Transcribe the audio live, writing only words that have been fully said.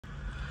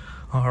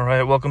All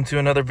right, welcome to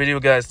another video,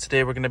 guys.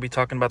 Today we're going to be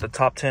talking about the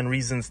top 10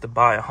 reasons to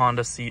buy a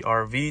Honda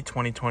CR-V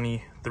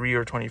 2023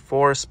 or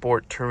 24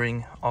 Sport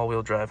Touring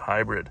all-wheel drive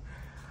hybrid.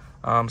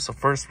 So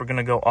first we're going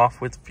to go off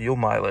with fuel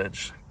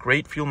mileage.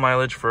 Great fuel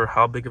mileage for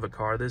how big of a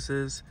car this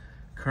is.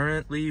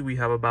 Currently we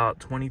have about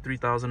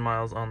 23,000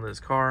 miles on this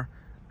car.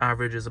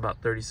 Average is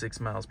about 36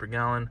 miles per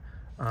gallon.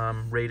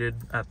 Rated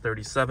at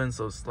 37,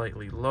 so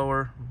slightly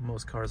lower.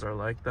 Most cars are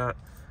like that.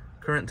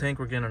 Current tank,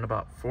 we're getting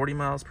about 40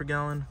 miles per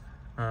gallon.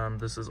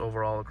 This is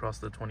overall across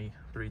the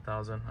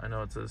 23,000. I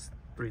know it says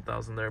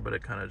 3,000 there, but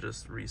it kind of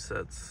just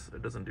resets.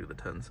 It doesn't do the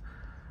tens.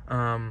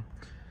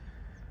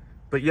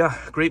 But yeah,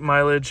 great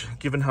mileage.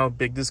 Given how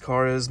big this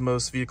car is,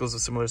 most vehicles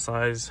of similar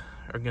size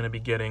are going to be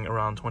getting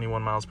around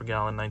 21 miles per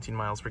gallon, 19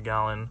 miles per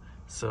gallon.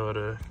 So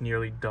to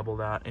nearly double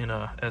that in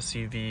a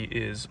SUV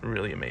is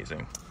really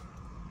amazing.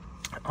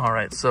 All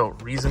right, so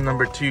reason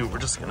number 2, we're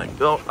just going to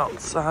go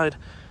outside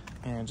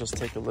and just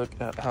take a look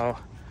at how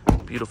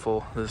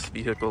beautiful this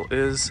vehicle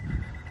is.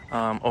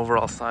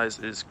 Overall size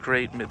is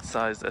great,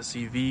 mid-sized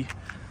SUV,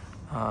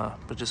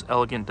 but just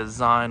elegant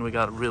design. We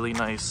got a really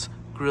nice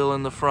grille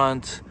in the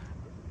front,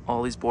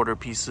 all these border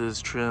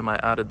pieces, trim. I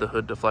added the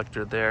hood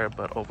deflector there,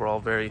 but overall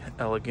very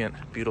elegant,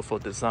 beautiful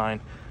design.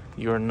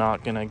 You're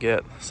not gonna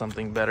get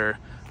something better.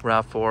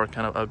 RAV4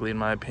 kind of ugly in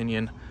my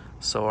opinion.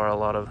 So are a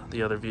lot of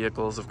the other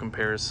vehicles of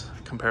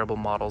comparable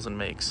models and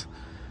makes.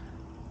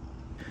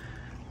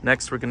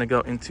 Next, we're going to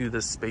go into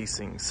the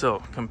spacing.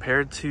 So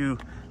compared to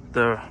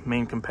the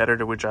main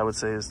competitor, which I would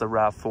say is the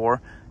RAV4,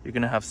 you're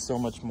going to have so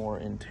much more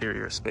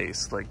interior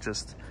space. Like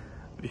just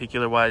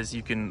vehicular wise,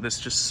 there's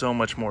just so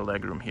much more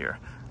legroom here.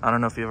 I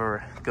don't know if you've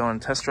ever gone and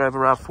test drive a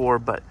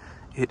RAV4, but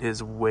it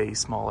is way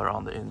smaller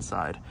on the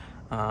inside.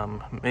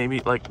 Maybe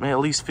like at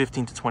least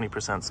 15 to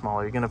 20%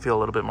 smaller. You're going to feel a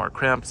little bit more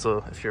cramped.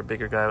 So if you're a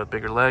bigger guy with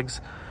bigger legs,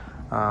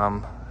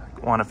 want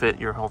to fit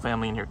your whole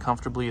family in here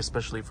comfortably,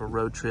 especially for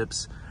road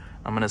trips,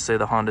 I'm going to say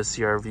the Honda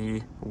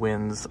CR-V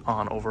wins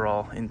on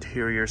overall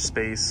interior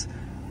space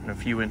and a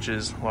few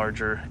inches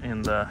larger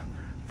in the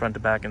front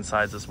to back and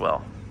sides as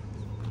well.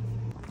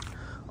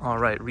 All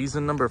right,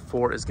 reason number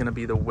 4 is going to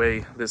be the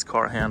way this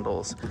car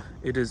handles.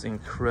 It is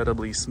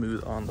incredibly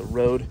smooth on the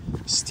road.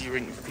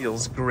 Steering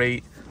feels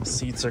great.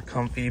 Seats are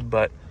comfy,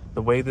 but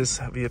the way this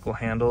vehicle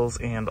handles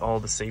and all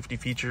the safety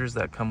features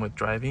that come with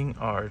driving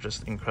are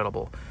just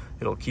incredible.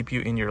 It'll keep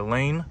you in your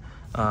lane.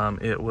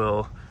 It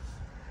will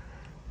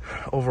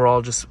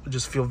overall just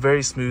feel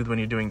very smooth when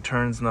you're doing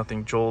turns.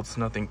 Nothing jolts,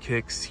 nothing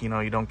kicks. You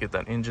know, you don't get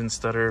that engine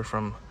stutter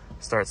from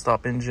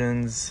start-stop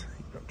engines.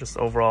 Just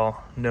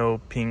overall no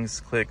pings,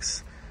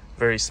 clicks.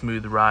 Very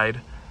smooth ride.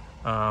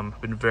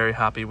 Been very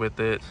happy with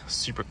it.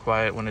 Super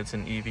quiet when it's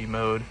in EV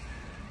mode.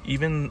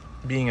 Even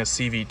being a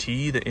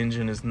CVT, the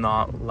engine is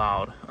not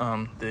loud.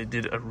 They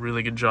did a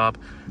really good job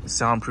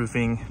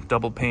soundproofing,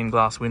 double pane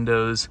glass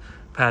windows,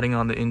 padding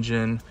on the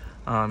engine.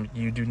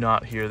 You do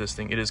not hear this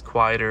thing. It is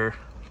quieter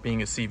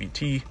being a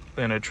CVT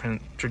than a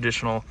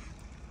traditional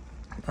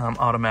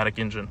automatic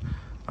engine,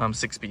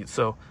 6-speed.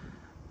 So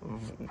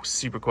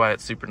super quiet,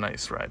 super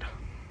nice ride.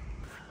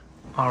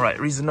 All right,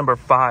 reason number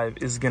 5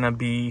 is gonna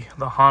be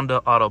the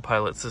Honda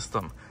autopilot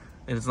system.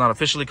 It is not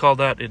officially called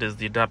that. It is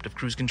the adaptive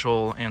cruise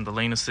control and the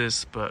lane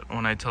assist, but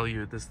when I tell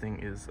you this thing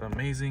is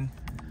amazing,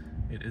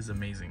 it is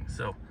amazing.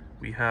 So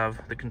we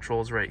have the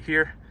controls right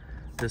here.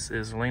 This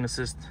is lane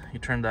assist. You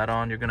turn that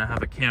on, you're gonna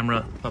have a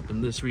camera up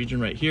in this region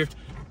right here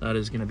that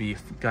is gonna be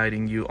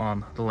guiding you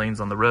on the lanes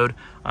on the road.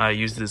 I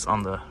use this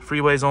on the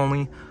freeways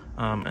only,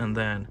 and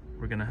then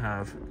we're gonna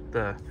have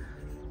the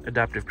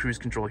adaptive cruise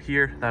control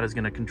here. That is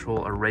going to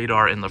control a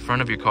radar in the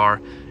front of your car.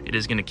 It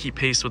is going to keep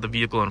pace with the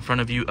vehicle in front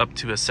of you up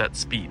to a set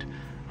speed.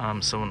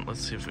 So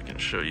let's see if we can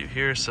show you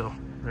here. So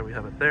there we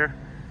have it there.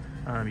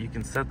 You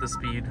can set the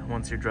speed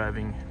once you're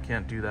driving.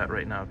 Can't do that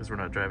right now because we're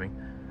not driving.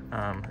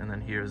 And then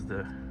here's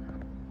the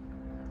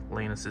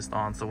lane assist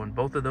on. So when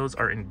both of those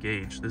are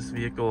engaged, this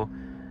vehicle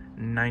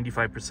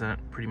 95%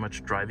 pretty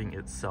much driving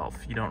itself.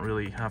 You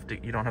don't have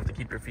to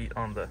keep your feet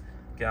on the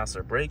gas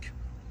or brake.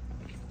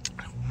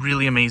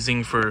 Really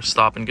amazing for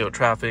stop and go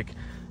traffic.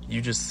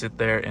 You just sit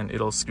there and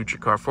it'll scoot your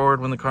car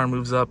forward when the car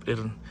moves up.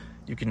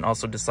 You can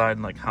also decide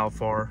like how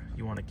far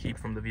you want to keep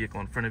from the vehicle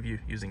in front of you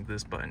using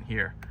this button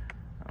here.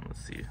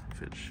 Let's see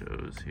if it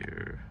shows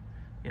here.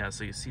 Yeah,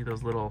 so you see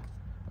those little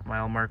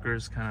mile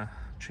markers kind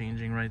of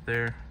changing right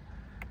there.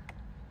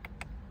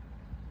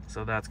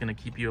 So that's going to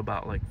keep you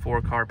about like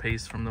 4 car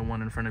pace from the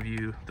one in front of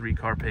you, 3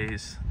 car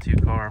pace, 2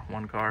 car,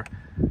 1 car.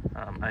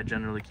 I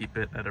generally keep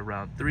it at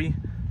around 3.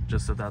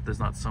 Just so that there's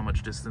not so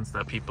much distance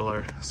that people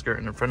are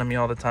skirting in front of me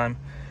all the time.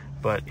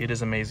 But it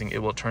is amazing.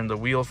 It will turn the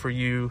wheel for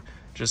you.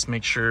 Just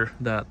make sure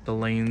that the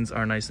lanes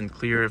are nice and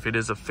clear. If it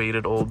is a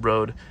faded old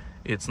road,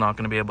 it's not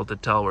going to be able to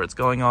tell where it's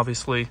going,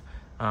 obviously.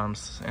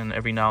 And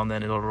every now and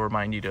then it'll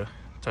remind you to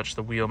touch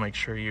the wheel, make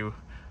sure you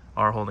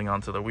are holding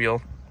onto the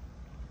wheel.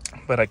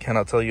 But I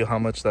cannot tell you how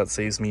much that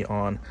saves me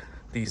on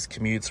these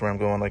commutes where I'm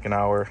going like an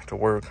hour to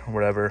work or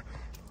whatever.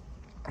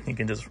 You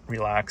can just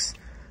relax.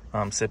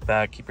 Sit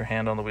back, keep your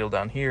hand on the wheel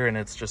down here, and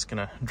it's just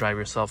gonna drive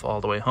yourself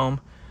all the way home.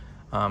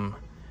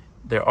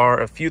 There are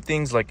a few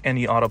things, like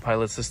any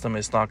autopilot system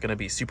is not going to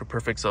be super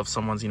perfect. So if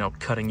someone's, you know,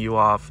 cutting you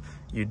off,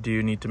 you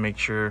do need to make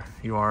sure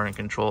you are in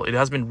control. It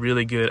has been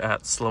really good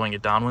at slowing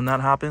it down when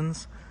that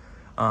happens.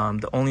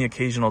 The only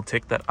occasional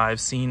tick that I've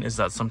seen is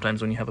that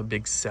sometimes when you have a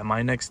big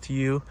semi next to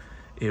you,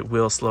 it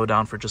will slow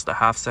down for just a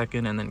half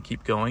second and then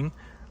keep going.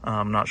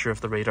 I'm not sure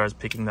if the radar is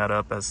picking that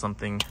up as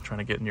something trying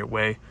to get in your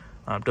way.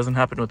 It doesn't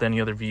happen with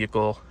any other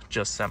vehicle,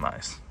 just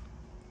semis.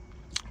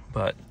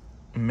 But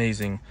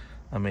amazing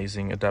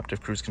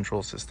adaptive cruise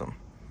control system.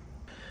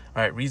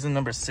 All right, reason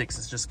number 6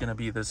 is just gonna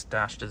be this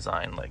dash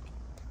design. Like,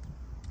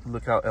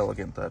 look how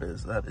elegant that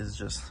is. That is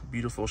just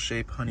beautiful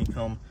shape,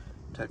 honeycomb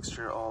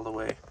texture all the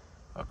way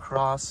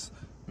across,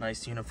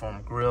 nice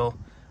uniform grille.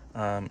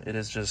 It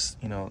is just,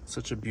 you know,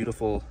 such a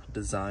beautiful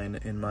design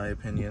in my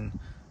opinion,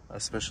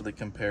 especially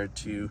compared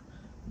to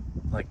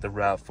like the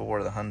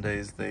RAV4, the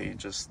Hyundais. They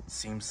just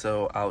seem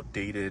so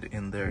outdated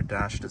in their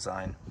dash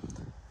design,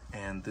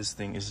 and this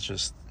thing is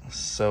just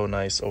so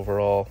nice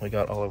overall. We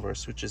got all of our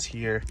switches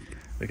here,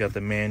 we got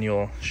the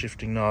manual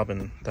shifting knob,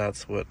 and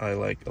that's what I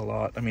like a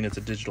lot. I mean, it's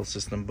a digital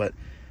system, but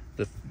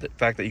the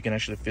fact that you can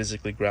actually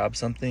physically grab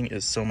something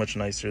is so much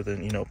nicer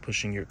than, you know,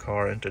 pushing your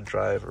car into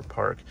drive or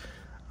park.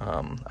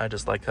 I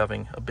just like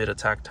having a bit of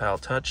tactile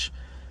touch.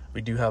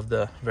 We do have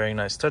the very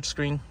nice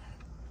touchscreen,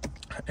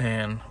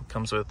 and it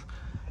comes with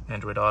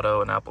Android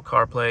Auto and Apple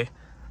CarPlay.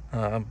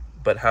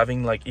 But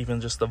having like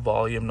even just the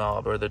volume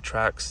knob or the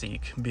track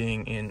seek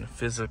being in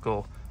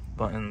physical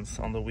buttons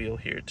on the wheel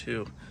here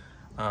too.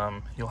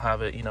 You'll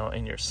have it, you know,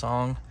 in your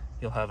song,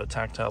 you'll have a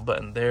tactile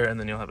button there, and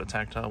then you'll have a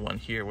tactile one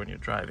here when you're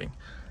driving.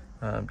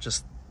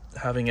 Just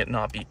having it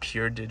not be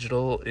pure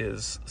digital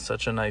is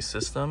such a nice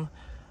system,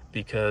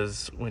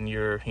 because when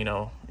you're, you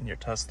know, in your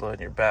Tesla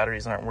and your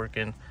batteries aren't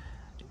working,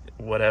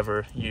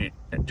 whatever,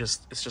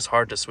 it's just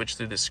hard to switch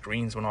through the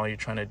screens when all you're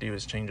trying to do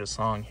is change a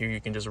song. Here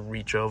you can just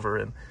reach over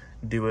and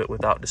do it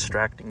without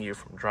distracting you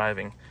from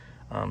driving.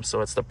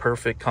 So it's the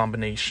perfect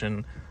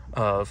combination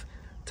of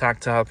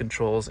tactile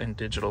controls and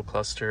digital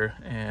cluster,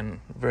 and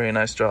very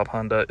nice job,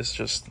 Honda. It's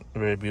just a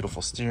very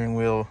beautiful steering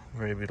wheel,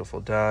 very beautiful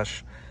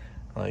dash.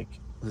 Like,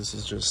 this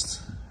is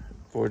just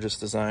gorgeous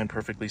design,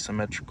 perfectly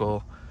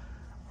symmetrical.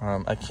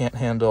 I can't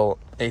handle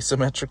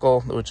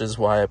asymmetrical, which is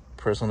why I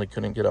personally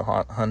couldn't get a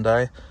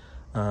Hyundai.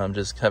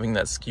 Just having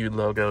that skewed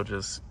logo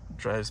just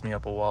drives me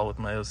up a wall with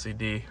my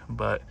OCD,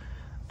 but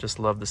just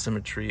love the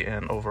symmetry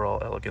and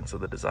overall elegance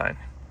of the design.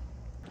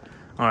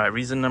 All right,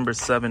 reason number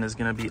 7 is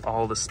going to be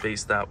all the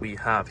space that we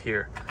have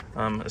here,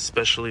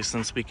 especially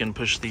since we can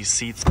push these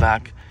seats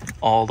back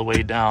all the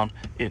way down.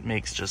 It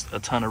makes just a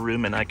ton of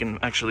room, and I can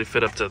actually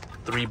fit up to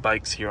 3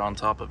 bikes here on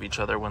top of each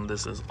other when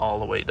this is all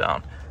the way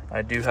down.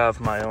 I do have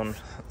my own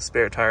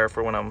spare tire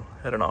for when I'm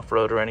heading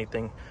off-road or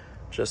anything,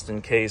 just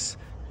in case,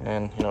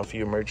 and, you know, a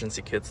few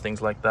emergency kits,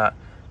 things like that.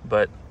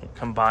 But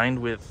combined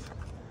with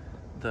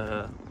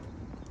the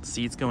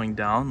seats going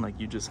down, like,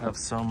 you just have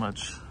so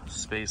much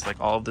space. Like,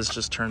 all of this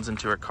just turns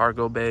into a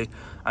cargo bay.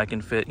 I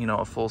can fit, you know,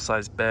 a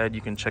full-size bed.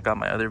 You can check out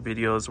my other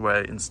videos where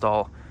I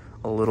install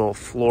a little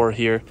floor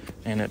here,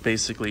 and it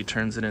basically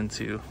turns it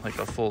into like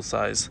a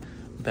full-size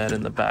bed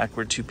in the back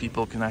where 2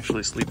 people can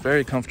actually sleep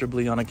very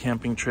comfortably on a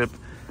camping trip.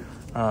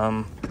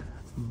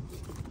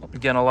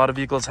 Again, a lot of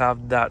vehicles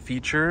have that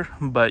feature,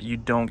 but you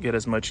don't get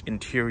as much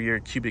interior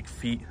cubic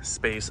feet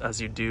space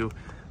as you do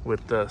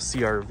with the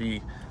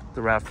CR-V.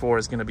 The RAV4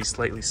 is going to be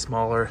slightly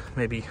smaller,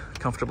 maybe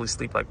comfortably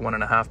sleep like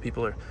 1.5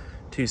 people or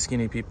 2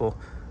 skinny people.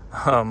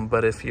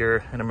 But if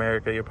you're in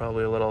America, you're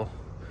probably a little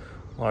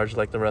large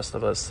like the rest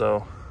of us.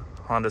 So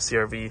Honda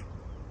CR-V,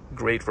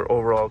 great for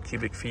overall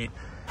cubic feet.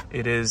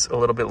 It is a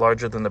little bit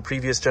larger than the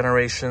previous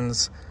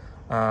generations.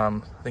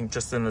 I think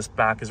just in this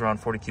back is around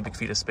 40 cubic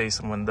feet of space,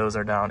 and when those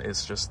are down,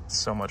 it's just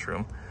so much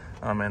room.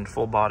 And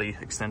full body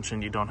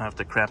extension, you don't have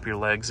to cramp your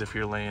legs if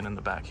you're laying in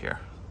the back here.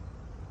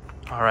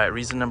 All right,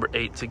 reason number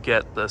 8 to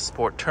get the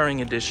Sport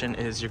Touring Edition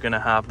is you're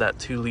gonna have that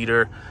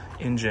 2-liter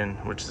engine,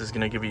 which is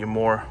gonna give you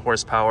more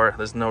horsepower.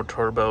 There's no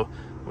turbo,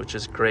 which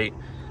is great.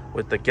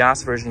 With the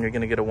gas version, you're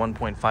gonna get a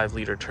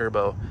 1.5-liter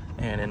turbo,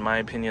 and in my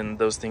opinion,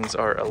 those things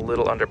are a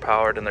little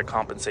underpowered, and they're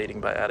compensating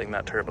by adding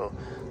that turbo.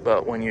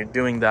 But when you're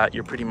doing that,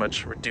 you're pretty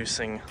much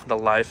reducing the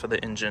life of the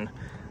engine,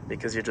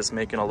 because you're just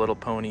making a little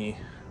pony,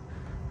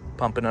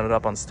 pumping it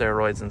up on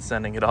steroids and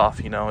sending it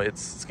off. You know,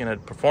 it's gonna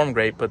perform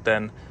great, but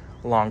then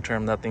long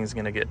term, that thing's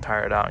gonna get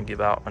tired out and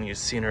give out on you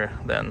sooner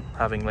than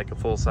having like a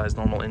full-size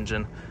normal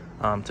engine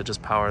to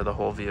just power the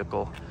whole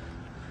vehicle.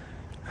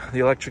 The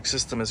electric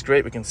system is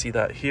great. We can see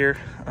that here.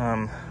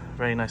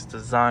 Very nice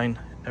design.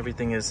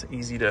 Everything is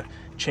easy to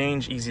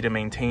change, easy to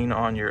maintain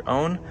on your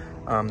own.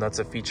 That's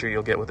a feature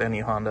you'll get with any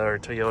Honda or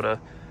Toyota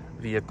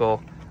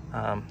vehicle.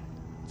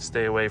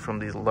 Stay away from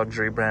these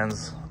luxury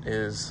brands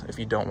is if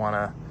you don't want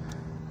to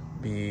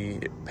be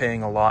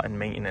paying a lot in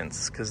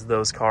maintenance, because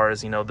those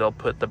cars, you know, they'll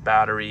put the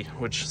battery,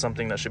 which is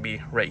something that should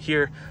be right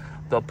here,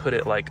 they'll put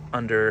it like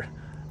under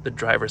the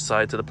driver's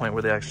side to the point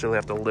where they actually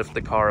have to lift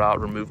the car out,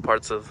 remove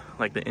parts of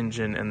like the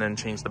engine, and then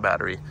change the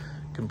battery.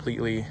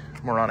 completely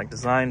moronic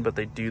design, but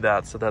they do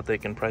that so that they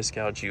can price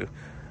gouge you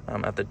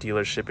at the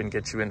dealership and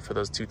get you in for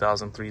those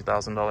 $2,000,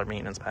 $3,000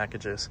 maintenance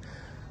packages.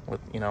 With,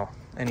 you know,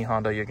 any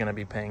Honda, you're going to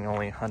be paying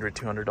only $100,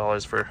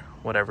 $200 for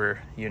whatever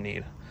you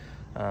need.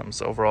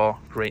 So overall,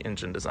 great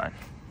engine design.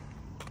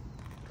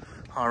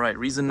 All right,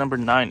 reason number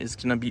 9 is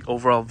going to be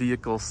overall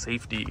vehicle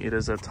safety. It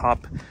is a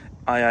top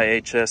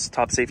IIHS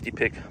top safety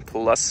pick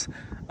plus,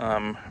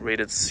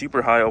 rated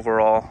super high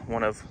overall,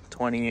 one of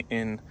 20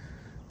 in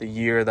the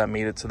year that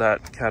made it to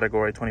that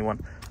category,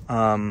 21.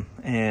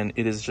 And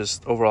it is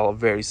just overall a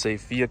very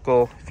safe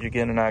vehicle. If you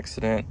get in an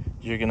accident,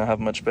 you're gonna have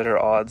much better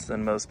odds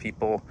than most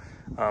people.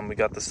 We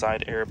got the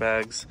side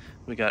airbags,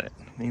 we got,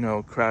 you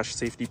know, crash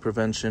safety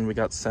prevention, we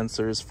got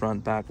sensors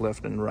front, back,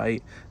 left, and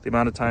right. The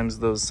amount of times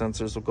those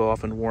sensors will go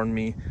off and warn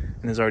me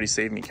and has already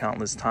saved me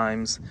countless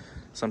times.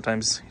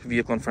 Sometimes the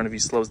vehicle in front of you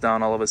slows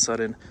down all of a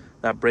sudden,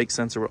 that brake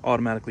sensor will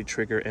automatically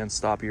trigger and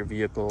stop your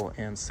vehicle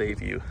and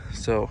save you.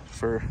 So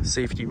for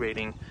safety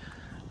rating,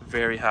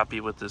 very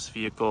happy with this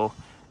vehicle.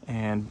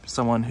 And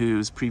someone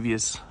whose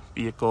previous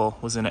vehicle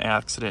was in an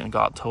accident and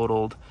got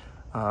totaled,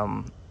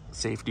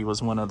 safety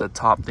was one of the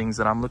top things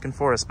that I'm looking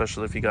for,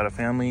 especially if you got a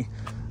family,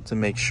 to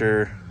make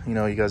sure, you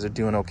know, you guys are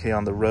doing okay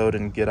on the road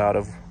and get out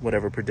of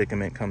whatever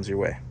predicament comes your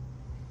way.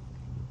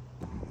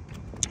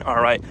 All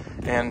right,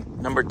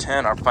 and number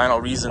 10, our final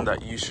reason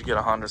that you should get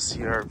a Honda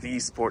CR-V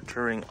Sport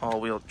Touring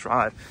all-wheel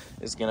drive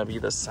is going to be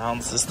the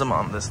sound system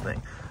on this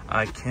thing.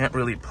 I can't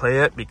really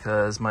play it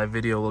because my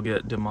video will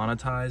get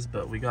demonetized,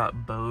 but we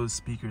got Bose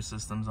speaker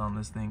systems on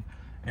this thing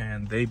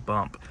and they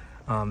bump.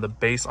 The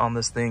bass on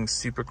this thing,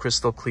 super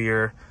crystal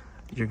clear.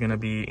 You're gonna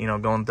be, you know,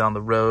 going down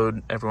the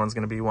road, everyone's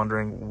gonna be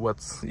wondering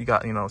what's, you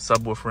got, you know,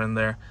 subwoofer in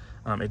there.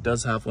 It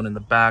does have one in the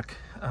back,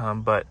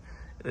 but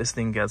this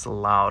thing gets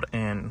loud,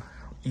 and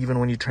even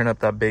when you turn up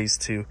that bass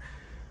to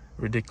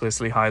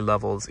ridiculously high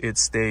levels, it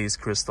stays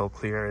crystal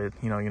clear.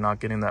 You know, you're not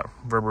getting that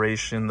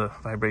reverberation, the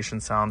vibration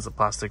sounds, the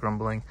plastic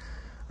rumbling.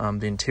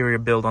 The interior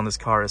build on this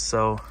car is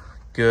so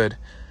good.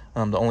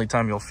 The only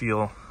time you'll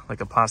feel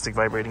like a plastic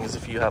vibrating is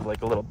if you have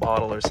like a little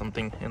bottle or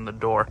something in the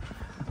door.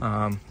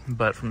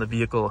 But from the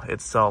vehicle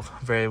itself,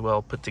 very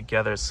well put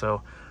together.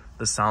 So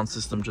the sound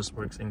system just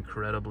works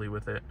incredibly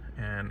with it.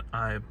 And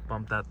I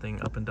bump that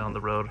thing up and down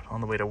the road on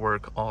the way to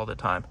work all the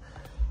time.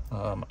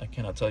 I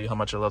cannot tell you how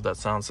much I love that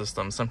sound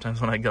system. Sometimes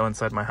when I go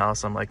inside my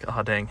house, I'm like,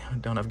 oh dang, I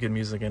don't have good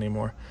music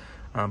anymore.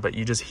 But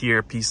you just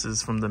hear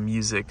pieces from the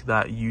music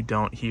that you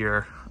don't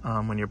hear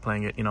when you're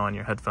playing it, you know, on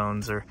your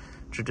headphones or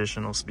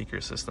traditional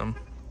speaker system.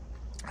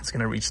 It's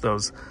gonna reach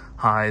those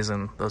highs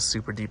and those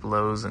super deep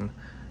lows, and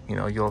you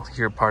know, you'll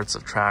hear parts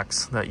of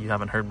tracks that you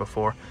haven't heard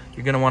before.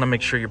 You're gonna wanna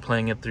make sure you're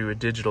playing it through a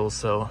digital,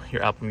 so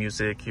your Apple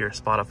Music, your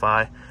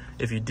Spotify.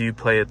 If you do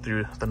play it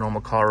through the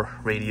normal car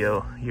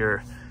radio,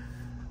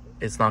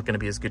 it's not going to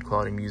be as good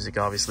quality music,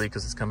 obviously,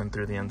 because it's coming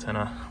through the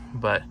antenna.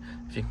 But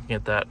if you can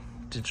get that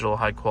digital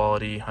high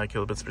quality, high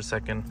kilobits per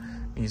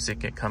second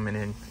music coming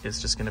in, it's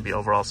just going to be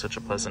overall such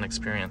a pleasant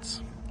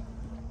experience.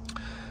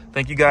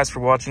 Thank you guys for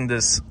watching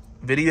this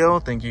video.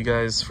 Thank you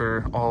guys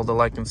for all the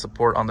like and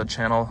support on the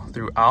channel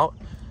throughout.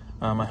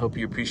 I hope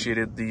you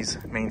appreciated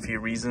these main few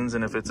reasons,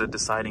 and if it's a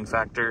deciding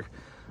factor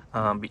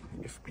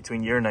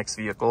between your next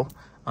vehicle.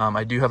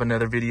 I do have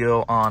another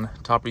video on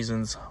top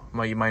reasons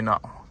why you might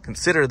not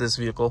consider this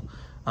vehicle,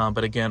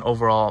 but again,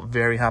 overall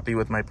very happy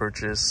with my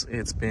purchase.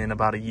 It's been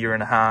about a year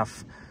and a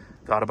half,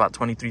 got about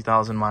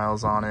 23,000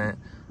 miles on it.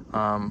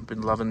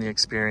 Been loving the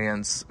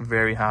experience,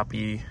 very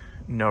happy,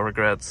 no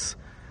regrets.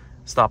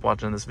 Stop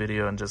watching this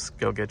video and just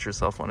go get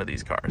yourself one of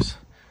these cars.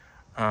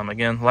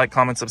 Again, like,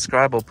 comment,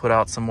 subscribe. We'll put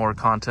out some more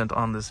content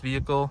on this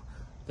vehicle.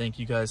 Thank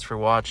you guys for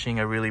watching.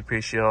 I really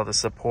appreciate all the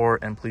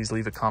support, and please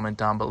leave a comment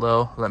down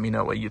below. Let me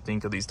know what you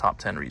think of these top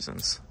 10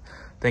 reasons.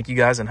 Thank you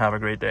guys and have a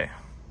great day.